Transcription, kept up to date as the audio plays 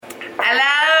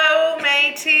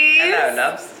Hello,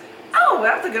 loves. Oh,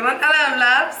 that's a good one. Hello,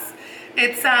 loves.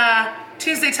 It's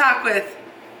Tuesday Talk with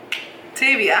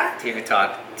Tavia. Tavia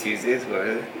Talk Tuesdays, what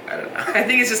is it? I don't know. I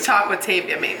think it's just Talk with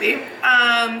Tavia, maybe. So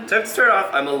I have to start off,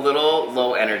 I'm a little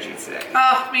low energy today.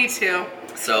 Oh, me too.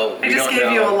 So I just gave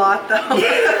you a lot, though.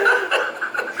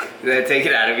 Did I take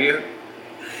it out of you?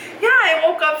 Yeah, I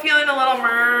woke up feeling a little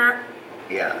meh.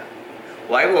 Yeah.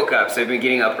 Well, I woke up, so I've been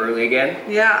getting up early again.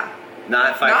 Yeah.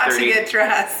 Not 5:30. Not to get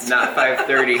dressed. Not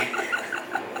 5:30.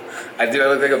 I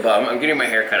look like a bum. I'm getting my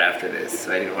hair cut after this,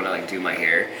 so I didn't want to do my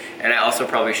hair. And I also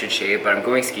probably should shave, but I'm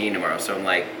going skiing tomorrow, so I'm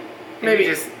like, maybe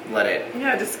just let it.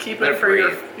 Yeah, just keep let it for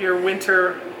your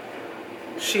winter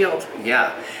shield.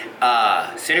 Yeah.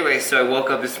 So anyway, so I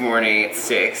woke up this morning at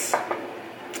 6,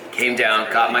 came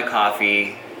down, got my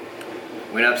coffee,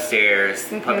 went upstairs,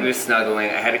 the puppy was snuggling,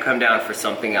 I had to come down for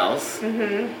something else,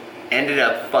 ended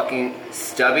up fucking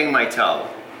stubbing my toe.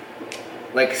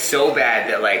 Like, so bad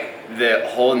that, like, the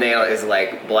whole nail is,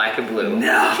 like, black and blue.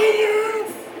 No.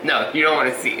 Yes. No, you don't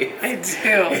want to see it. I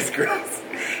do. It's gross.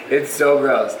 It's so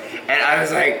gross. And I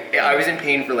was like, I was in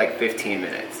pain for, like, 15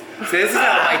 minutes. So this is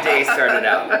how my day started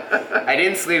out. I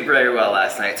didn't sleep very well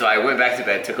last night, so I went back to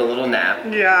bed, took a little nap.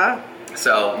 Yeah.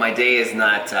 So my day is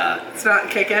not... it's not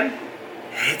kicking?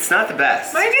 It's not the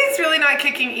best. My day's really not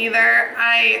kicking either.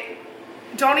 I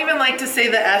don't even like to say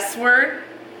the S word,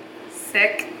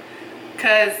 sick,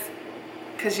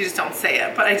 because you just don't say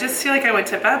it. But I just feel like I went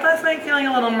to bed last night feeling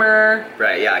a little meh.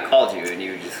 Right, yeah, I called you and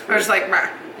you just... I was just like, meh.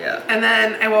 Yeah. And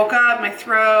then I woke up, my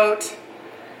throat,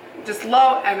 just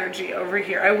low energy over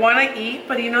here. I want to eat,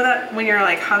 but you know that when you're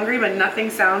like hungry but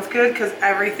nothing sounds good because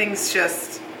everything's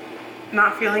just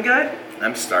not feeling good?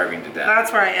 I'm starving to death.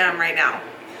 That's where I am right now.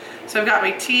 So I've got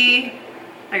my tea,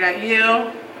 I got you,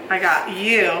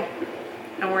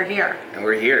 and we're here. And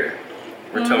we're here.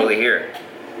 We're totally here.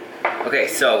 Okay,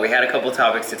 so we had a couple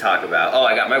topics to talk about. Oh,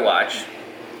 I got my watch.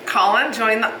 Colin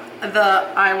joined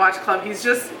the iWatch Club. He's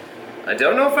just... I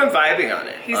don't know if I'm vibing on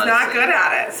it. He's honestly. not good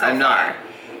at it so I'm far. not.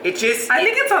 It just... I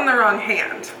think it's on the wrong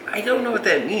hand. I don't know what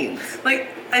that means. Like,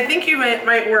 I think you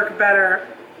might work better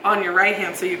on your right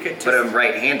hand so you could just... But I'm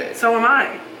right-handed. So am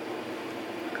I.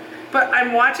 But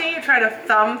I'm watching you try to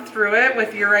thumb through it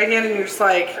with your right hand and you're just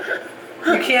like,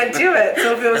 you can't do it.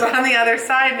 So if it was on the other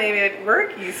side, maybe it'd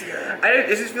work easier. I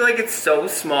just feel like it's so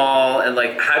small and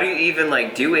like, how do you even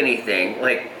like do anything?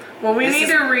 Like, well, we need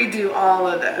to redo all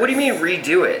of this. What do you mean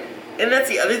redo it? And that's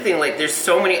the other thing, like there's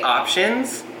so many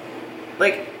options.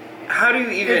 Like, how do you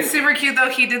even... It's super cute though.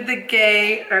 He did the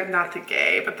gay, or not the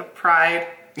gay, but the pride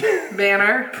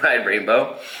banner. Pride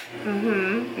rainbow.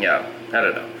 Yeah, I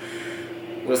don't know.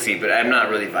 We'll see, but I'm not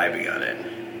really vibing on it.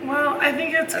 Well, I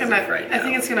think it's gonna. I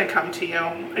think it's gonna come to you.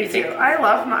 I do. I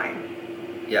love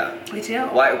mine. Yeah. I do.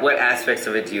 What aspects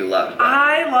of it do you love?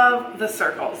 I love the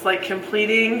circles, like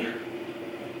completing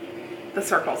the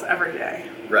circles every day.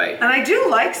 Right. And I do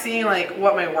like seeing like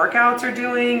what my workouts are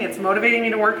doing. It's motivating me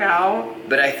to work out.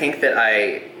 But I think that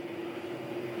I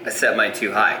set mine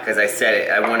too high because I said it.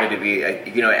 I wanted to be,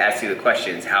 I asked you the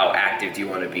questions, how active do you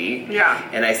want to be? Yeah.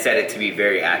 And I set it to be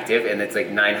very active, and it's like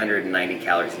 990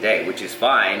 calories a day, which is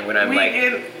fine when I'm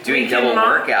doing double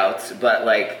workouts, but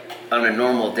like on a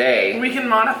normal day. We can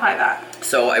modify that.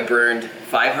 So I burned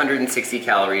 560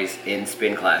 calories in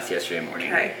spin class yesterday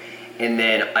morning. Okay. And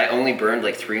then I only burned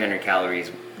like 300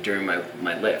 calories during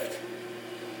my lift.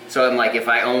 So I'm like, if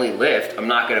I only lift, I'm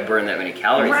not going to burn that many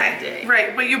calories a day.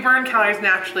 Right, but you burn calories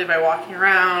naturally by walking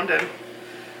around and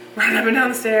running up and down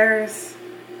the stairs.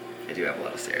 I do have a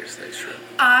lot of stairs, that's true.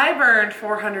 I burned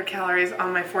 400 calories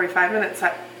on my 45-minute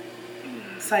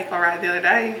cycle ride the other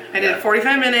day. I did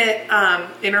 45-minute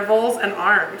intervals and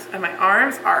arms, and my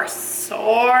arms are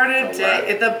sore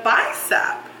today. The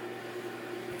bicep.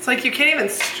 It's like you can't even...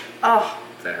 Does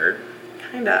that hurt?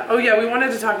 Kinda. Oh yeah, we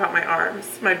wanted to talk about my arms,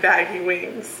 my baggy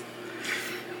wings.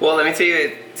 Well, let me tell you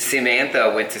that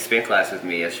Samantha went to spin class with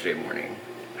me yesterday morning.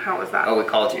 How was that? Oh, we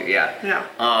called you, yeah.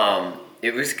 Yeah.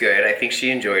 It was good. I think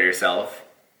she enjoyed herself.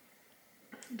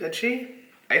 Did she?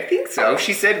 I think so.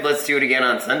 She said, let's do it again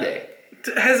on Sunday.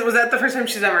 Was that the first time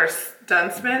she's ever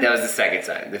done spin? That was the second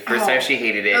time. The first time she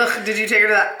hated it. Ugh, did you take her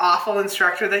to that awful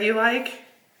instructor that you like?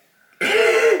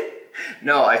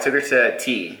 No, I took her to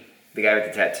T, the guy with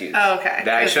the tattoos. Oh, okay.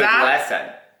 That I showed you last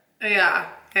time. Yeah.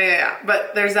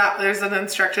 But there's an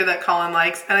instructor that Colin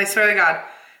likes, and I swear to God,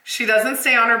 she doesn't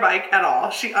stay on her bike at all.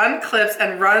 She unclips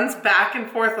and runs back and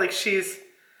forth like she's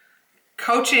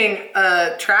coaching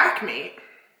a track meet.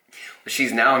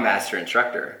 She's now a master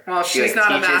instructor. Well, she's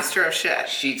not a master of shit.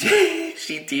 She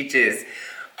teaches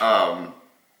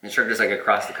instructors like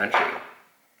across the country.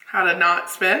 How to not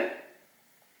spin?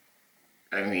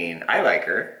 I mean, I like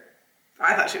her.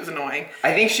 I thought she was annoying.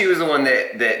 I think she was the one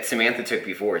that Samantha took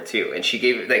before too, and she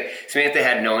gave Samantha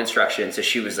had no instructions, so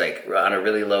she was like on a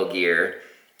really low gear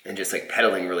and just like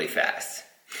pedaling really fast.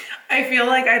 I feel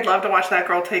like I'd love to watch that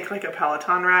girl take like a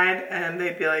Peloton ride, and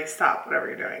they'd be like, "Stop whatever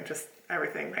you're doing, just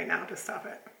everything right now, just stop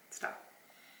it, stop."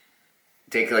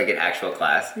 Take like an actual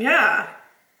class. Yeah.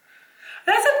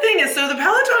 That's the thing is, so the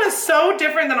Peloton is so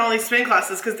different than all these spin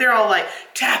classes because they're all like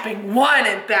tapping 1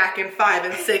 and back and 5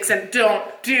 and 6 and don't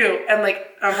do. And like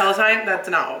on Peloton, that's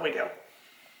not what we do.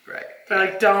 Right. They're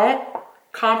like, don't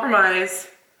compromise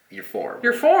Your form.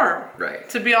 Right.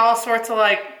 To be all sorts of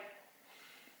like,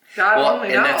 God only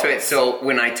knows. And that's what, so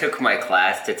when I took my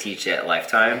class to teach at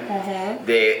Lifetime,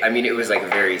 it was like a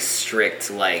very strict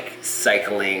like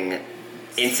cycling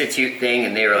institute thing,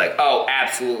 and they were like, oh,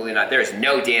 absolutely not, there's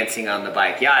no dancing on the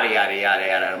bike, yada yada yada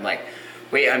yada. And I'm like,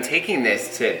 wait, I'm taking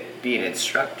this to be an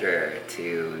instructor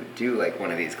to do like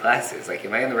one of these classes, like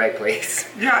am I in the right place?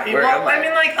 Yeah. Well, I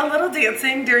mean, like a little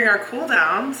dancing during our cool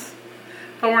downs,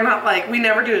 but we're not like, we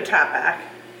never do a tap back.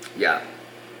 Yeah.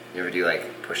 You ever do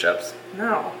like push-ups?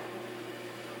 No.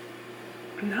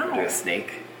 Do a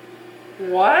snake?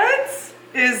 What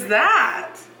is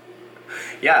that?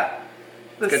 Yeah.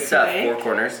 The Good snake? stuff. 4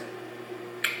 corners.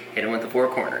 Hit him with the 4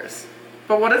 corners.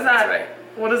 But what is that? That's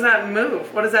right. What does that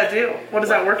move? What does that do? What is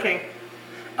that working?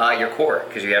 Your core,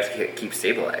 because you have to keep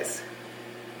stabilized.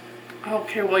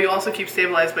 Okay, well, you also keep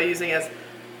stabilized by using as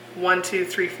 1, 2,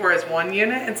 3, 4 as one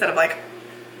unit instead of like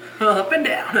up and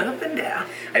down, up and down.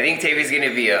 I think Tavi's going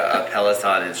to be a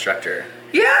Peloton instructor.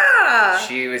 Yeah.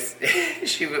 We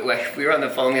were on the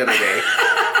phone the other day.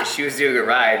 She was doing a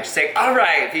ride. She's like, all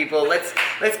right, people, let's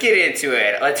get into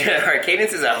it. Our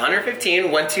cadence is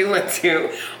 115, 1, 2, 1, 2. 1,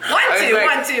 2,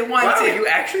 1, 2, 1, wow, 2. You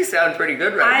actually sound pretty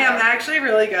good right now. I am actually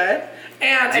really good.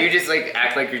 And do you just like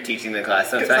act like you're teaching the class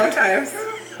sometimes?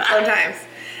 Sometimes.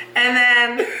 And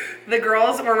then the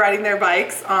girls were riding their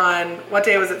bikes on, what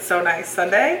day was it so nice?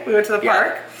 Sunday? We went to the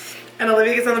park. And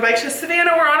Olivia gets on the bike. She says,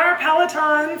 Savannah, we're on our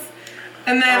Pelotons.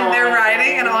 And then they're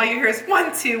riding, and all you hear is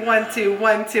 1, 2, 1, 2,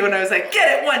 1, 2. And I was like,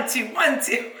 get it, 1, 2, 1,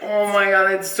 2. Oh my God,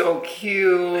 that's so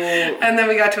cute. And then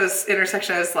we got to an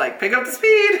intersection. I was like, pick up the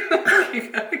speed.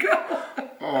 You gotta go.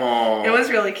 Oh. It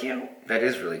was really cute. That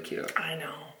is really cute. I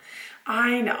know.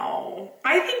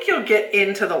 I think you'll get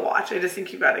into the watch. I just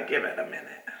think you gotta give it a minute.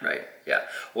 Right, yeah.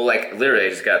 Well, like, literally, I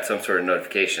just got some sort of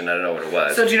notification. I don't know what it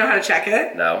was. So do you know how to check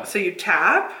it? No. So you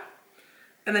tap,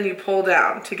 and then you pull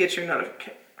down to get your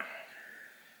notification.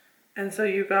 And so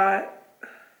you got...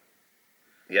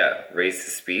 Yeah, raise to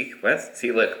speak. What?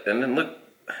 See, look, and then look.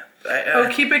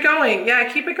 keep it going.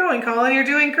 Yeah, keep it going, Colin. You're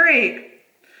doing great.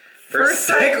 First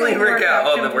cycling workout.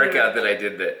 Oh, the workout that I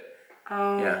did that.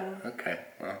 Oh. Yeah, okay,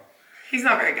 well. He's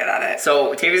not very good at it.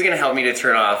 So, Tavi's going to help me to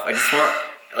turn off. I just want,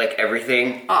 like,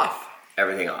 everything... Off.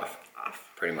 Everything off.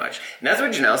 Pretty much. And that's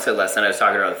what Janelle said last night. I was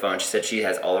talking to her on the phone. She said she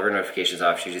has all of her notifications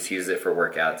off. She just uses it for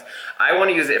workouts. I want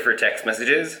to use it for text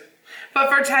messages. But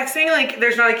for texting, like,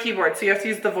 there's not a keyboard, so you have to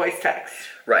use the voice text.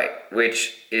 Right,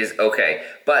 which is okay.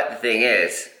 But the thing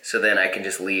is, so then I can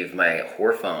just leave my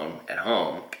whore phone at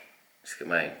home, just get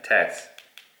my text,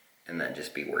 and then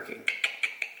just be working.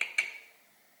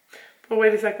 But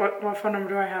wait a sec, what phone number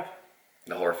do I have?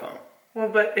 The whore phone. Well,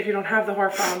 but if you don't have the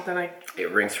whore phone, then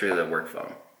It rings through the work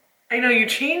phone. I know you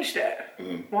changed it.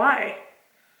 Mm-hmm. Why?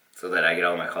 So that I get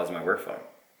all my calls on my work phone.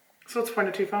 So what's the point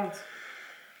of 2 phones?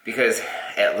 Because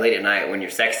late at night when you're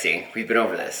sexting, we've been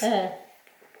over this. Mm.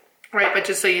 Right, but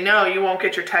just so you know, you won't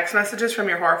get your text messages from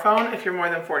your whore phone if you're more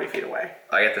than 40 feet away.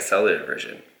 I got the cellular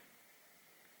version.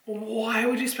 Why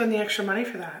would you spend the extra money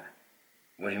for that?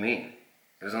 What do you mean?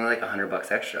 It was only like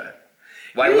 $100 extra.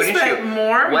 Why you wouldn't spent you?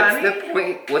 More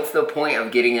money? What's the point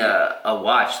of getting a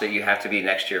watch that you have to be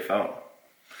next to your phone?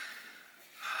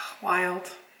 Wild.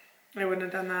 I wouldn't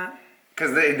have done that.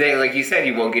 Because they, like you said,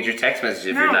 you won't get your text message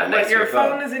if you're not next to your phone. No,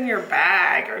 but your phone is in your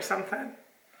bag or something.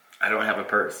 I don't have a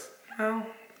purse. Well,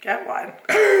 get one.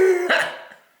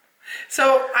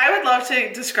 So I would love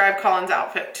to describe Colin's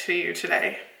outfit to you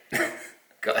today.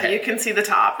 Go ahead. You can see the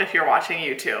top if you're watching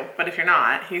YouTube, but if you're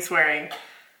not, he's wearing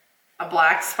a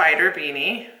black spider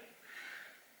beanie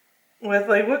with,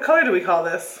 like, what color do we call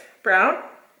this? Brown?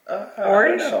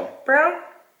 Orange? I don't know. Brown?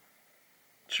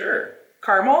 Sure.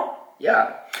 Caramel?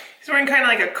 Yeah. He's wearing kind of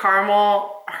like a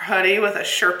caramel hoodie with a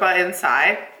Sherpa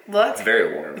inside. Look. It's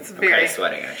very warm. I'm kind of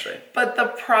sweating, actually. But the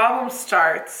problem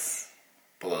starts...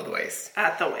 below the waist.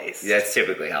 At the waist. That's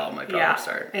typically how my problems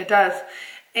start. It does.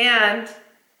 And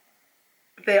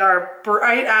they are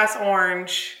bright-ass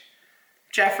orange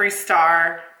Jeffree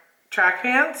Star track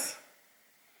pants.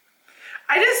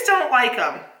 I just don't like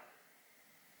them.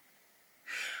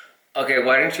 Okay,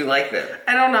 why don't you like them?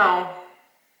 I don't know.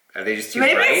 Are they just too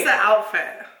Maybe bright? it's the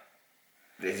outfit.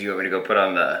 Do you want me to go put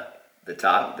on the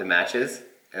top, the matches,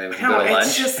 and then we can No, go to lunch?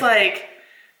 it's just like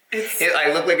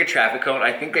I look like a traffic cone.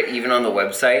 I think that even on the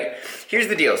website, here's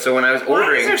the deal. So when I was why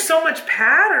ordering, is there so much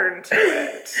pattern to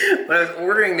it? when I was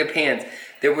ordering the pants,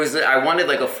 I wanted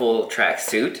like a full track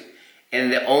suit,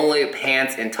 and the only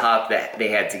pants and top that they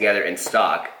had together in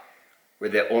stock were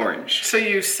the orange. So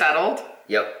you settled?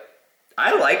 Yep,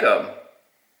 I like them.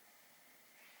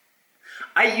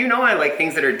 I like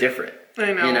things that are different.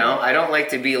 I know. I don't like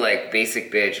to be like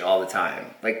basic bitch all the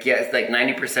time. Like, yeah, it's like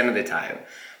 90% of the time.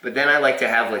 But then I like to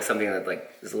have like something that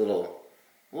like is a little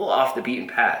off the beaten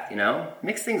path,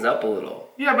 Mix things up a little.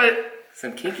 Yeah, but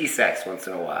Some kinky sex once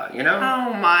in a while,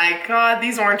 oh my god,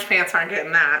 these orange pants aren't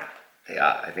getting that.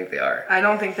 Yeah, I think they are. I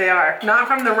don't think they are. Not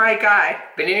from the right guy.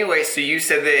 But anyway, so you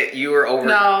said that you were over...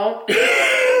 No.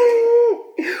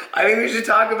 I think we should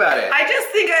talk about it. I just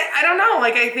think, I don't know,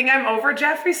 like I think I'm over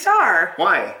Jeffree Star.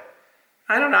 Why?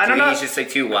 I don't know. I Do don't you know. think he's just like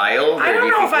too wild? I or do don't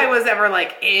you know think if I that- was ever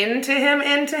like into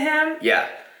him. Yeah.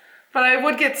 But I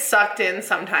would get sucked in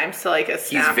sometimes to like a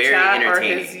Snapchat very or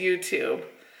entertaining. his YouTube.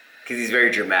 Because he's very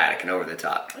dramatic and over the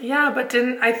top. Yeah, but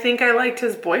I think I liked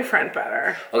his boyfriend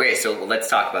better. Okay, so let's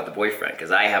talk about the boyfriend, because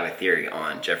I have a theory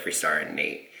on Jeffree Star and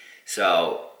Nate.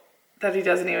 So, That he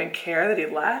doesn't even care that he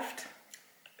left.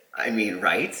 I mean,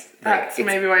 right? That's Like,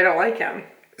 maybe why I don't like him.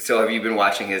 So have you been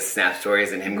watching his Snap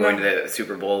stories and him going to the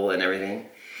Super Bowl and everything?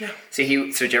 Yeah. So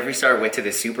Jeffree Star went to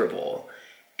the Super Bowl,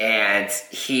 and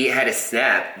he had a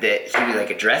snap that he like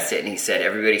addressed it, and he said,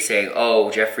 everybody's saying, oh,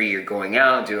 Jeffree, you're going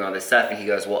out and doing all this stuff, and he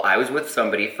goes, well, I was with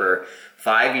somebody for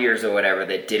 5 years or whatever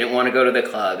that didn't want to go to the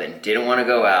club and didn't want to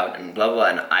go out and blah, blah, blah,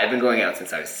 and I've been going out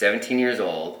since I was 17 years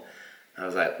old. I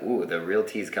was like, ooh, the real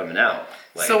tea's coming out.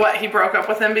 Like, So what, he broke up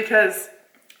with him because...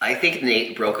 I think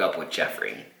Nate broke up with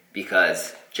Jeffree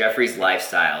because Jeffree's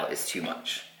lifestyle is too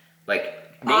much. Like,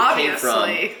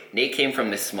 Obviously. Nate came from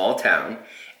this small town,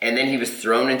 and then he was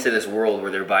thrown into this world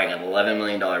where they're buying an $11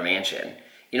 million mansion.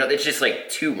 It's just like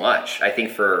too much, I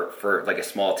think, for like a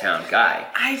small town guy.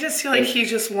 I just feel like he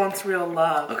just wants real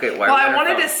love. Okay, why? Well, are we I on our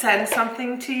wanted phone? to send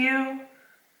something to you.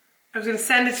 I was going to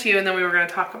send it to you, and then we were going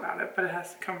to talk about it, but it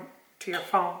has to come to your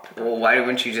phone. Well, why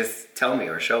wouldn't you just tell me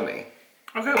or show me?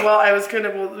 Okay, well, I was going to...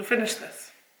 We'll finish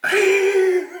this.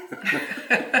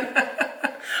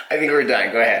 I think we're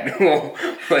done. Go ahead. So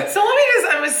let me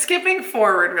I was skipping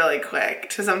forward really quick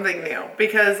to something new,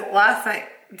 because last night,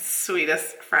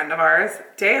 sweetest friend of ours,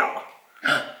 Dale,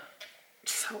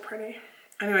 so pretty.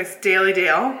 Anyways, Daily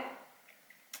Dale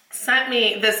sent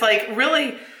me this like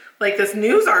really like this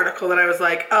news article that I was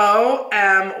like,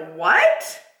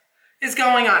 what is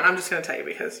going on? I'm just going to tell you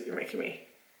because you're making me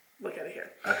look at it here.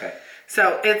 Okay.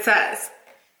 So So it says,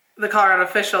 the Colorado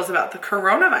officials about the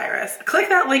coronavirus. Click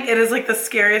that link. It is like the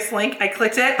scariest link. I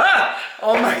clicked it.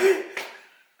 oh my.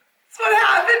 That's what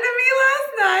happened to me last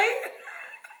night.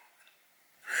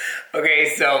 Okay,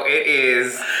 so it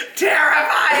is.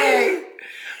 Terrifying.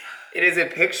 It is a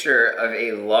picture of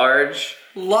a large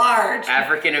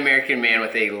African American man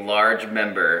with a large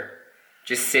member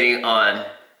just sitting on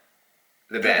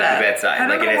the bedside. I don't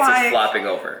Like, know and it's why- just flopping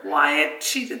over. Why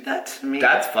she did that to me?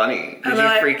 That's funny. Did And you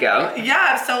I- freak out?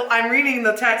 Yeah, so I'm reading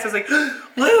the text. I was like,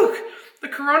 Luke, the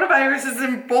coronavirus is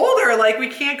in Boulder. Like, we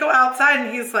can't go outside.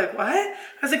 And he's like, what? I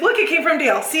was like, look, it came from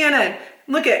Dale, CNN.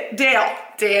 Look at Dale.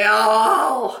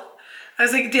 I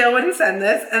was like, Dale wouldn't send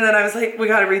this. And then I was like, we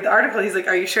got to read the article. He's like,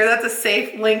 are you sure that's a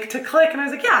safe link to click? And I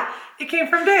was like, yeah, it came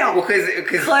from Dale. Well,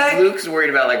 because Click. Luke's worried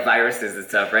about like viruses and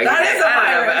stuff, right? That He's is a like,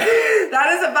 I don't know virus. about-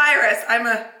 That is a virus.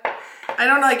 I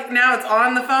don't like, now it's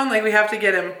on the phone. Like, we have to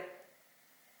get him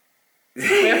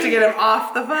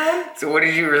off the phone. So what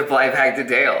did you reply back to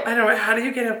Dale? I don't know. How do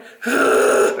you get him?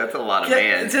 That's a lot of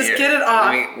man. Just Here, get it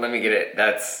off. Let me get it.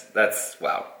 That's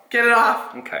wow. Get it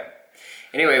off. Okay.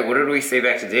 Anyway, what did we say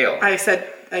back to Dale? I said,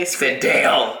 Said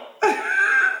Dale.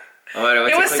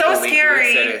 It was so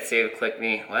scary. Said it. Save, click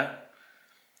me. What?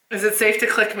 Is it safe to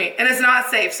click me? And it's not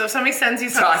safe. So if somebody sends you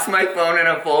something. Toss my phone in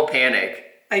a full panic.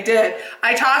 I did.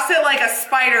 I tossed it like a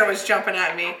spider was jumping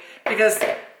at me because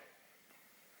it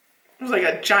was like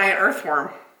a giant earthworm.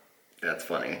 That's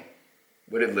funny.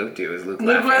 What did Luke do? Was Luke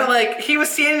Luke laughing? went like, he was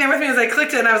standing there with me as I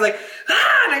clicked it and I was like,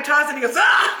 and I tossed it and he goes,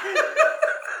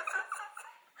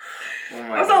 Oh my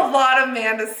That was God. a lot of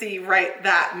man to see right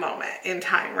that moment in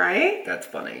time, right? That's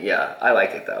funny. Yeah, I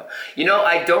like it though.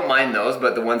 I don't mind those,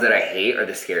 but the ones that I hate are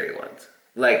the scary ones.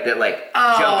 Like that,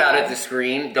 jump out at the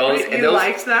screen. Those You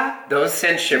liked that? Those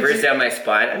send shivers down my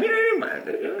spine. I mean, I didn't mind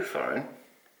it. It was fine.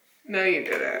 No, you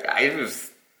didn't.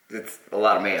 It's a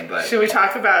lot of man, but Should we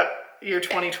talk about your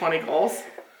 2020 goals?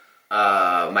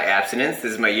 my abstinence.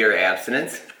 This is my year of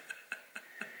abstinence.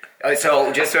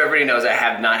 So just so everybody knows, I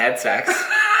have not had sex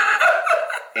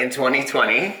in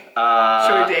 2020. Should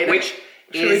we date it?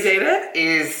 Should we date it?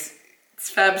 It's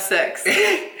Feb 6.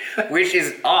 Which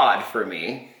is odd for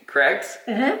me, correct?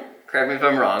 Mm-hmm. Correct me if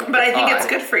I'm wrong. But I think it's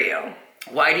good for you.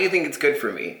 Why do you think it's good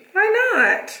for me? Why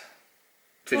not?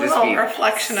 To a just little be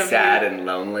reflection of sad you. and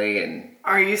lonely and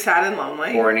Are you sad and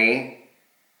lonely? horny?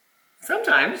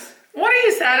 Sometimes. What are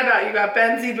you sad about? You got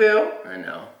Benzie Boo. I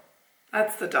know.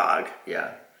 That's the dog.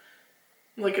 Yeah.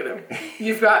 Look at him.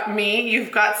 You've got me.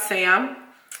 You've got Sam.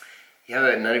 Yeah,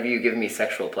 but none of you give me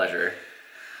sexual pleasure.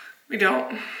 We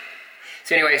don't.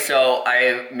 So anyway, so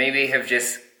I maybe have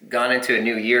just gone into a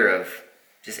new year of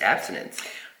just abstinence.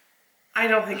 I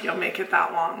don't think you'll make it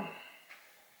that long.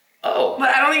 Oh. But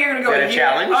I don't think you're going to go Is that a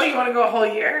challenge? Oh, you want to go a whole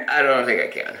year? I don't think I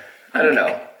can. I don't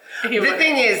know. You The would.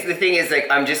 thing is, like,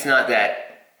 I'm just not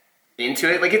that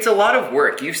into it. Like, it's a lot of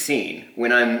work. You've seen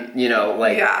when I'm,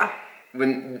 like, Yeah.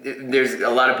 when there's a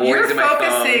lot of boys You're in my phone.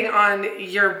 focusing on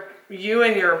you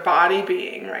and your body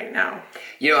being right now.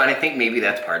 And I think maybe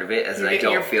that's part of it, as You're I getting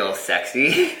don't your- feel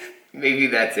sexy. Maybe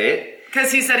that's it.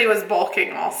 Because he said he was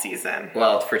bulking all season.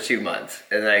 Well, for 2 months,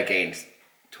 and then I gained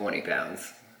 20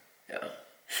 pounds. Yeah.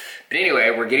 But anyway,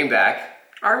 we're getting back.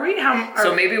 Are we?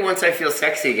 So maybe once I feel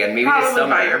sexy again, maybe this probably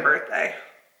summer. by your birthday.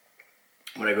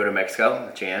 When I go to Mexico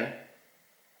with Jan?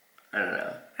 I don't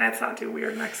know. That's not too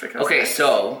weird, Mexico. Okay,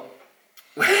 so...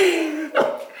 I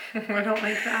don't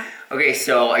like that. Okay,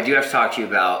 so I do have to talk to you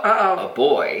about Uh-oh. a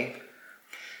boy.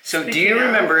 So do Speaking you of-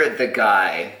 remember the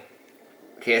guy...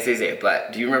 Can't say it,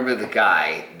 but do you remember the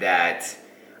guy that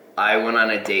I went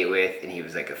on a date with, and he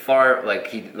was like a farm, like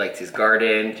he liked his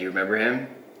garden? Do you remember him?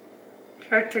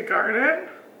 Back to garden?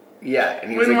 Yeah, and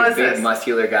he was When like was a big this?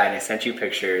 muscular guy, and I sent you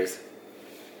pictures.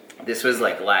 This was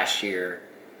like last year,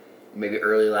 maybe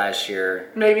early last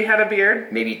year, Maybe had a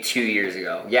beard? maybe 2 years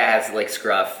ago. Yeah, it has like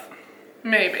scruff.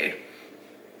 Maybe.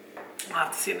 I'll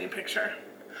have to see a new picture.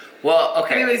 Well,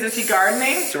 okay. Anyways, is he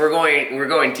gardening? So we're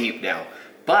going deep now.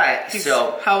 But He's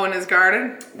so hoeing his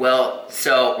garden? well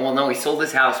no, he sold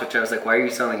his house, which I was like, why are you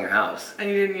selling your house? And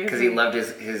you didn't use Because it? he loved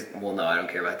his well, no, I don't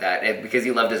care about that. Because he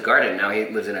loved his garden. Now he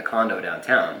lives in a condo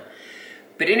downtown.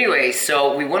 But anyway,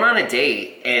 so we went on a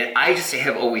date, and I just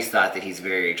have always thought that he's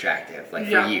very attractive, like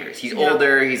Yeah. for years. He's Yeah.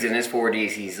 older, he's in his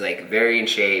 40s, he's like very in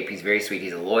shape, he's very sweet,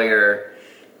 he's a lawyer.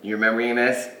 You remembering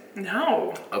this?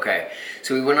 No. Okay.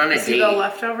 So we went on a Is date. he the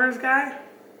leftovers guy?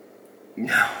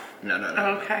 No.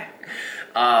 Okay.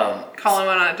 Colin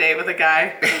went on a date with a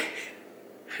guy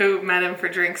who met him for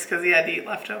drinks because he had to eat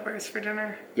leftovers for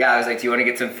dinner. Yeah, I was like, do you want to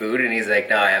get some food? And he's like,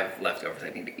 no, I have leftovers I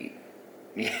need to eat.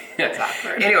 That's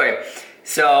awkward. Anyway,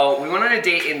 so we went on a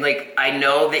date, and like, I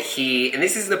know that and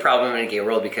this is the problem in a gay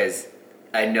world, because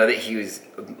I know that he was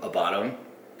a bottom,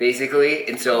 basically.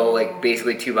 And so, like,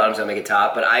 basically 2 bottoms don't make a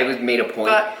top, but I made a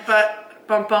point. But,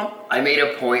 bump. I made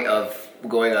a point of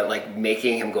going on, like,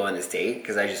 making him go on this date,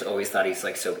 because I just always thought he's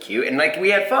like so cute, and like we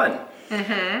had fun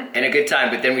and a good time,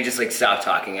 but then we just like stopped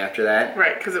talking after that.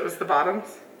 Right, because it was the bottoms.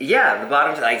 Yeah, the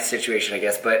bottom like situation, I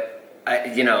guess, but I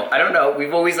don't know.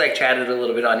 We've always like chatted a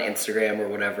little bit on Instagram or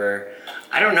whatever.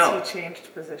 I don't know. So you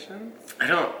changed positions? I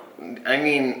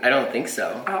don't think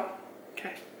so. Oh,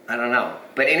 okay. I don't know.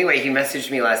 But anyway, he messaged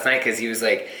me last night because he was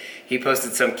like, he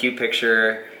posted some cute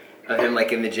picture of him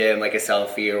like in the gym, like a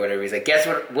selfie or whatever. He's like, guess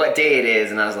what day it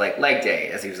is? And I was like, leg day,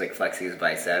 as he was like flexing his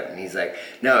bicep. And he's like,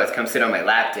 no, it's come sit on my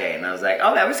lap day. And I was like,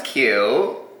 oh, that was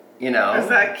cute. Is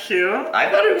that cute? I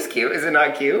thought it was cute. Is it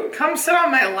not cute? Come sit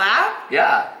on my lap?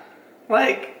 Yeah.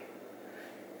 Like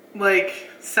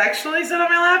sexually sit on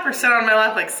my lap or sit on my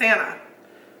lap like Santa?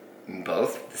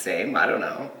 Both the same. I don't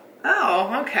know.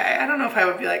 Oh, okay. I don't know if I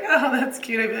would be like, oh, that's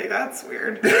cute. I'd be like, that's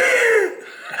weird.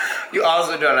 You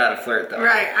also don't know how to flirt, though.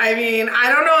 Right. I mean,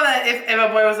 I don't know that if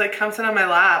a boy was like, come sit on my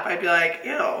lap, I'd be like,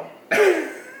 ew.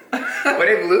 What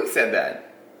if Luke said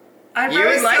that? I'd You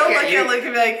probably would like still it. look at Luke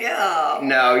and be like, ew.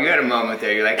 No, you had a moment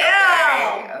there. You're like,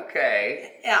 Ew.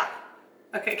 okay. Yeah.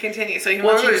 Okay, continue. So he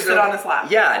wants you to sit on his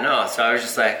lap. Yeah, no. So I was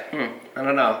just like, I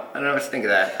don't know. I don't know what to think of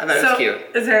that. I thought it was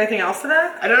cute. Is there anything else to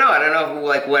that? I don't know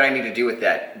like what I need to do with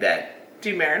that. Do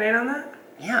you marinate on that?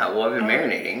 Yeah, well, I've been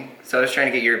marinating. So I was trying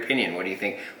to get your opinion. What do you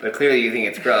think? But clearly you think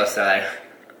it's gross, so I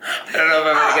don't know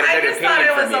if I'm going to get a I good just opinion thought it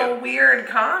from was you. a weird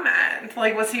comment.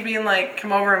 Like, was he being like,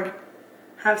 come over and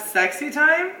have sexy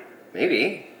time?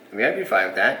 Maybe. I mean, I'd be fine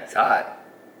with that. It's hot.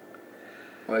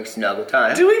 Like snuggle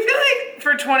time. Do we feel like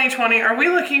for 2020, are we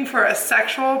looking for a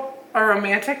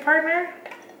romantic partner?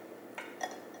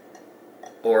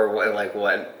 Or what, like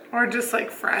what? Or just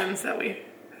like friends that we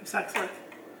have sex with?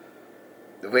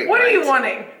 Wait, What are you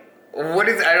wanting? What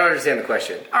is? I don't understand the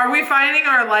question. Are we finding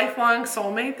our lifelong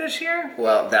soulmate this year?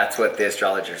 Well, that's what the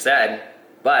astrologer said,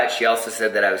 but she also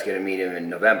said that I was going to meet him in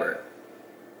November.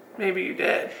 Maybe you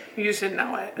did. You just didn't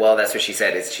know it. Well, that's what she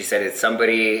said. She said it's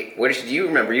somebody. What did she? Do you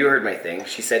remember? You heard my thing.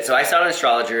 She said. So I saw an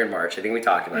astrologer in March. I think we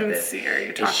talked about this. See her.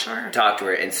 You talked to her. Talked to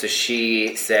her, and so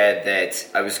she said that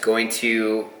I was going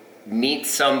to meet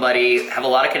somebody, have a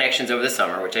lot of connections over the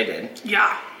summer, which I did.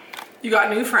 Yeah. You got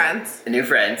new friends. New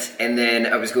friends, and then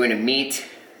I was going to meet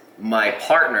my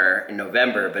partner in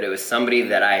November, but it was somebody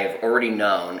that I have already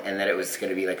known, and that it was going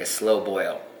to be like a slow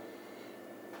boil.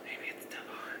 Maybe it's Devon.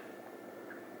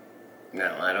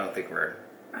 No, I don't think we're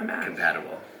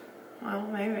compatible. Well,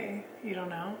 maybe. You don't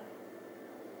know.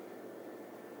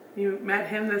 You met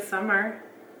him this summer.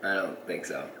 I don't think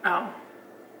so. Oh.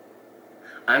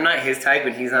 I'm not his type,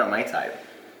 and he's not my type.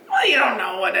 Well, you don't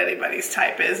know what anybody's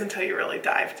type is until you really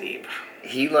dive deep.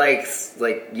 He likes,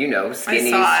 like, skinny, I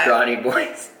saw it. scrawny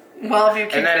boys. Well, if you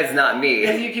keep, and that is not me.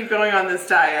 If you keep going on this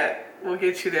diet, we'll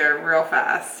get you there real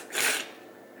fast.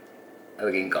 I'm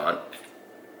looking gone.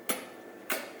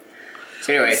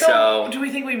 So anyway, so do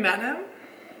we think we met him?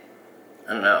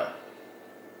 I don't know.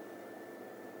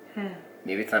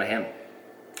 Maybe it's not a him.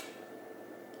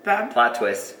 That Plot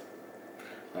twist.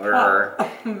 Or her.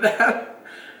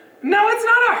 No, it's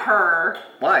not a her.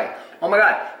 Why? Oh my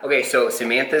god. Okay, so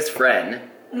Samantha's friend.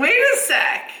 Wait a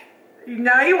sec.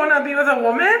 Now you want to be with a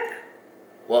woman?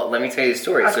 Well, let me tell you the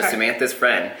story. Okay. So Samantha's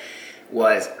friend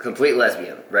was a complete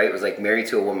lesbian, right? Was like married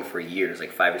to a woman for years,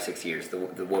 like 5 or 6 years.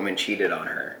 The woman cheated on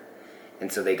her.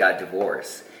 And so they got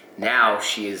divorced. Now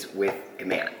she is with a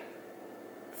man.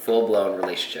 Full-blown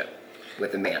relationship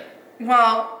with a man.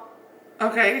 Well,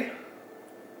 okay.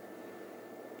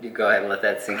 You go ahead and let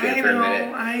that sink in for a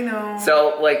minute. I know.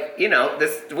 So, like,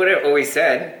 this is what I always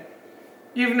said.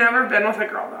 You've never been with a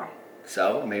girl, though.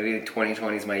 So, maybe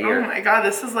 2020 is my year. Oh my god,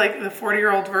 this is like the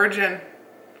 40-year-old virgin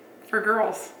for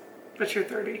girls. But you're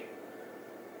 30.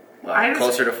 Well,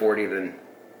 closer to 40 than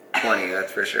 20,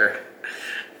 that's for sure.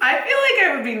 I feel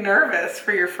like I would be nervous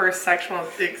for your first sexual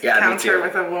encounter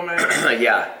with a woman.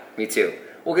 Yeah, me too.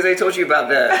 Well, because I told you about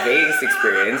the Vegas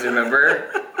experience,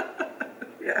 remember?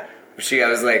 Yeah. I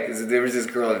was like, there was this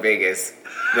girl in Vegas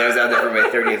that was out there for my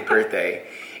 30th birthday.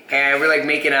 And we're like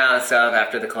making out and stuff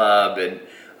after the club, and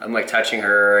I'm like touching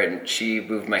her, and she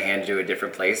moved my hand to a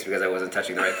different place because I wasn't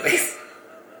touching the right place.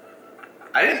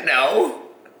 I didn't know.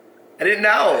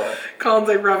 Colin's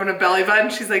like rubbing a belly button.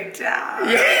 She's like, Dad.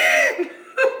 Yeah.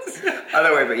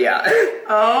 Other way, but yeah.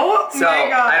 Oh so my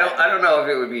god. I don't know if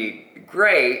it would be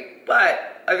great,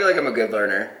 but I feel like I'm a good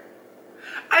learner.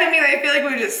 I mean, I feel like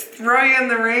we just throw you in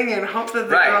the ring and hope that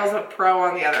the girl's a pro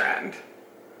on the other end.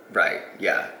 Right,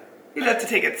 yeah. You'd have to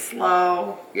take it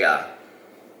slow. Yeah.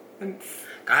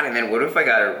 God, and then what if I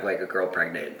got a girl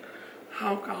pregnant?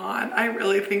 Oh God, I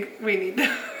really think we need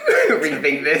to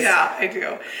rethink this. Yeah, I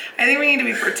do. I think we need to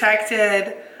be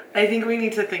protected. I think we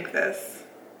need to think this.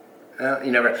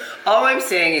 You never. All I'm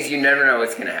saying is you never know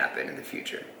what's going to happen in the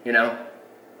future.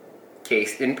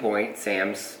 Case in point,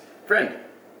 Sam's friend.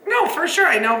 No, for sure.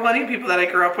 I know plenty of people that I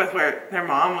grew up with where their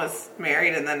mom was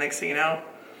married, and then next thing you know,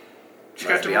 she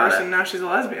got divorced, and now she's a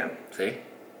lesbian. See,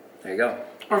 there you go.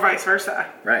 Or vice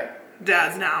versa. Right.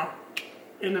 Dad's now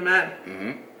into men.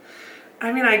 Mm-hmm.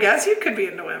 I mean, I guess you could be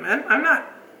into women. I'm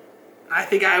not. I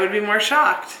think I would be more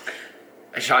shocked.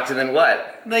 Shocked and then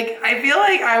what? Like, I feel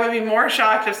like I would be more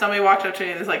shocked if somebody walked up to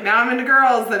me and was like, now I'm into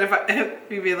girls, than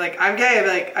if you'd be like, I'm gay.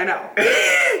 Like, I know.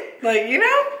 Like,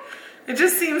 it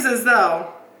just seems as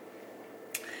though.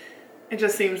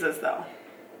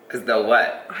 As though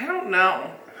what? I don't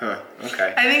know. Huh,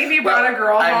 okay. I think if you brought a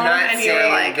girl home and you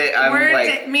were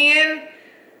like, me and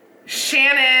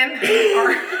Shannon,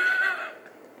 or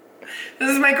this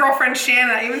is my girlfriend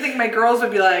Shannon, I even think my girls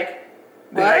would be like,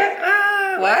 what?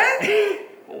 What?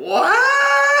 What?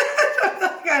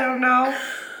 I don't know.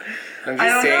 I'm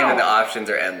just saying that the options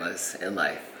are endless in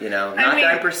life, Not that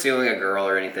I'm pursuing a girl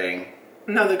or anything.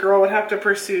 No, the girl would have to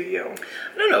pursue you.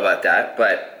 I don't know about that,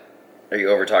 but are you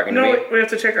over talking to me? No, we have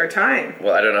to check our time.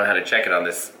 Well, I don't know how to check it on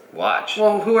this watch.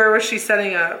 Well, where was she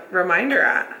setting a reminder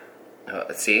at?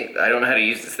 See, I don't know how to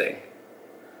use this thing.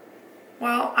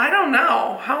 Well, I don't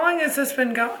know. How long has this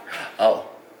been going? Oh.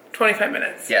 25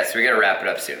 minutes. Yes, we gotta wrap it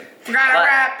up soon. We gotta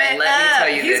wrap it up. Let me tell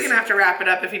you this. He's gonna have to wrap it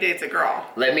up if he dates a girl.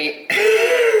 Let me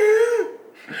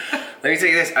tell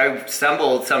you this. I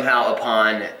stumbled somehow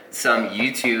upon some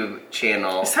YouTube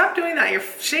channel. Stop doing that. You're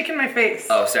shaking my face.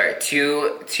 Oh, sorry.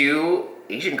 Two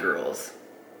Asian girls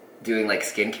doing like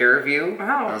skincare review.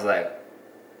 Wow. I was like,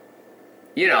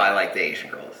 I like the Asian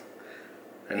girls.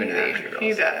 I'm into the Asian girls.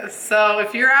 He does. So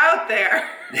if you're out there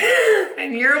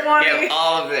and you're wanting,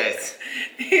 all of this.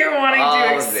 You're wanting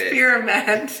to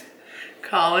experiment.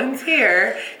 Colin's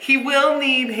here. He will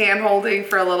need hand holding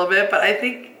for a little bit, but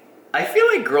I feel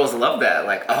like girls love that.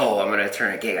 Like, oh, I'm gonna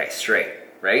turn a gay guy straight,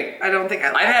 right? I don't think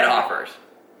I like I've had that. offers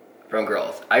from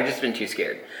girls. I've just been too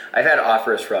scared. I've had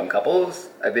offers from couples.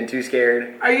 I've been too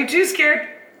scared. Are you too scared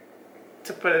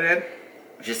to put it in?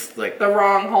 Just like The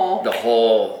wrong hole. the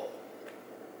whole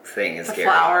thing is scary.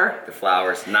 Flower. The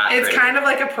flower's not It's pretty. kind of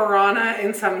like a piranha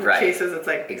in some cases. It's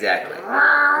like Exactly.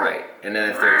 Right. And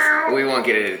then if there's, we won't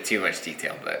get into too much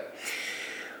detail, but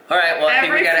all right. Well, I think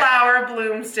every we gotta. flower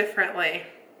blooms differently.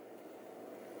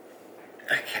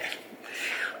 Okay.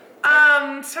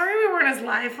 Sorry we weren't as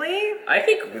lively. I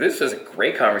think this was a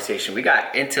great conversation. We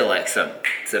got into like some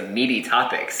meaty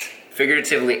topics,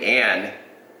 figuratively and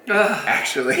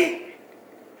actually.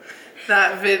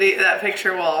 That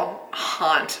picture will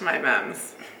haunt my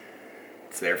memes.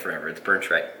 It's there forever. It's burnt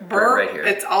right here.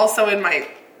 It's also in my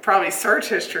probably search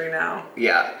history now.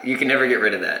 Yeah, you can never get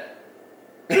rid of that.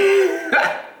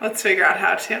 Let's figure out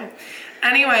how to.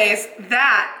 Anyways,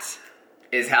 that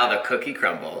is how the cookie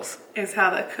crumbles. is how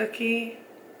the cookie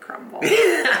crumbles.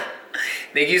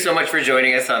 Thank you so much for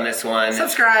joining us on this one.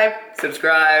 Subscribe.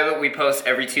 We post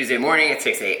every Tuesday morning at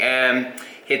 6 a.m.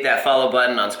 Hit that follow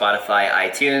button on Spotify,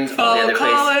 iTunes, all the other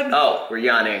places. Oh, we're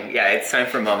yawning. Yeah, it's time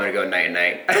for a moment to go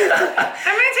night-night. I'm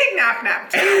going to take nap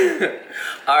too.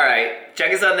 All right.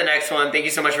 Check us on the next one. Thank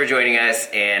you so much for joining us,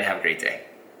 and have a great day.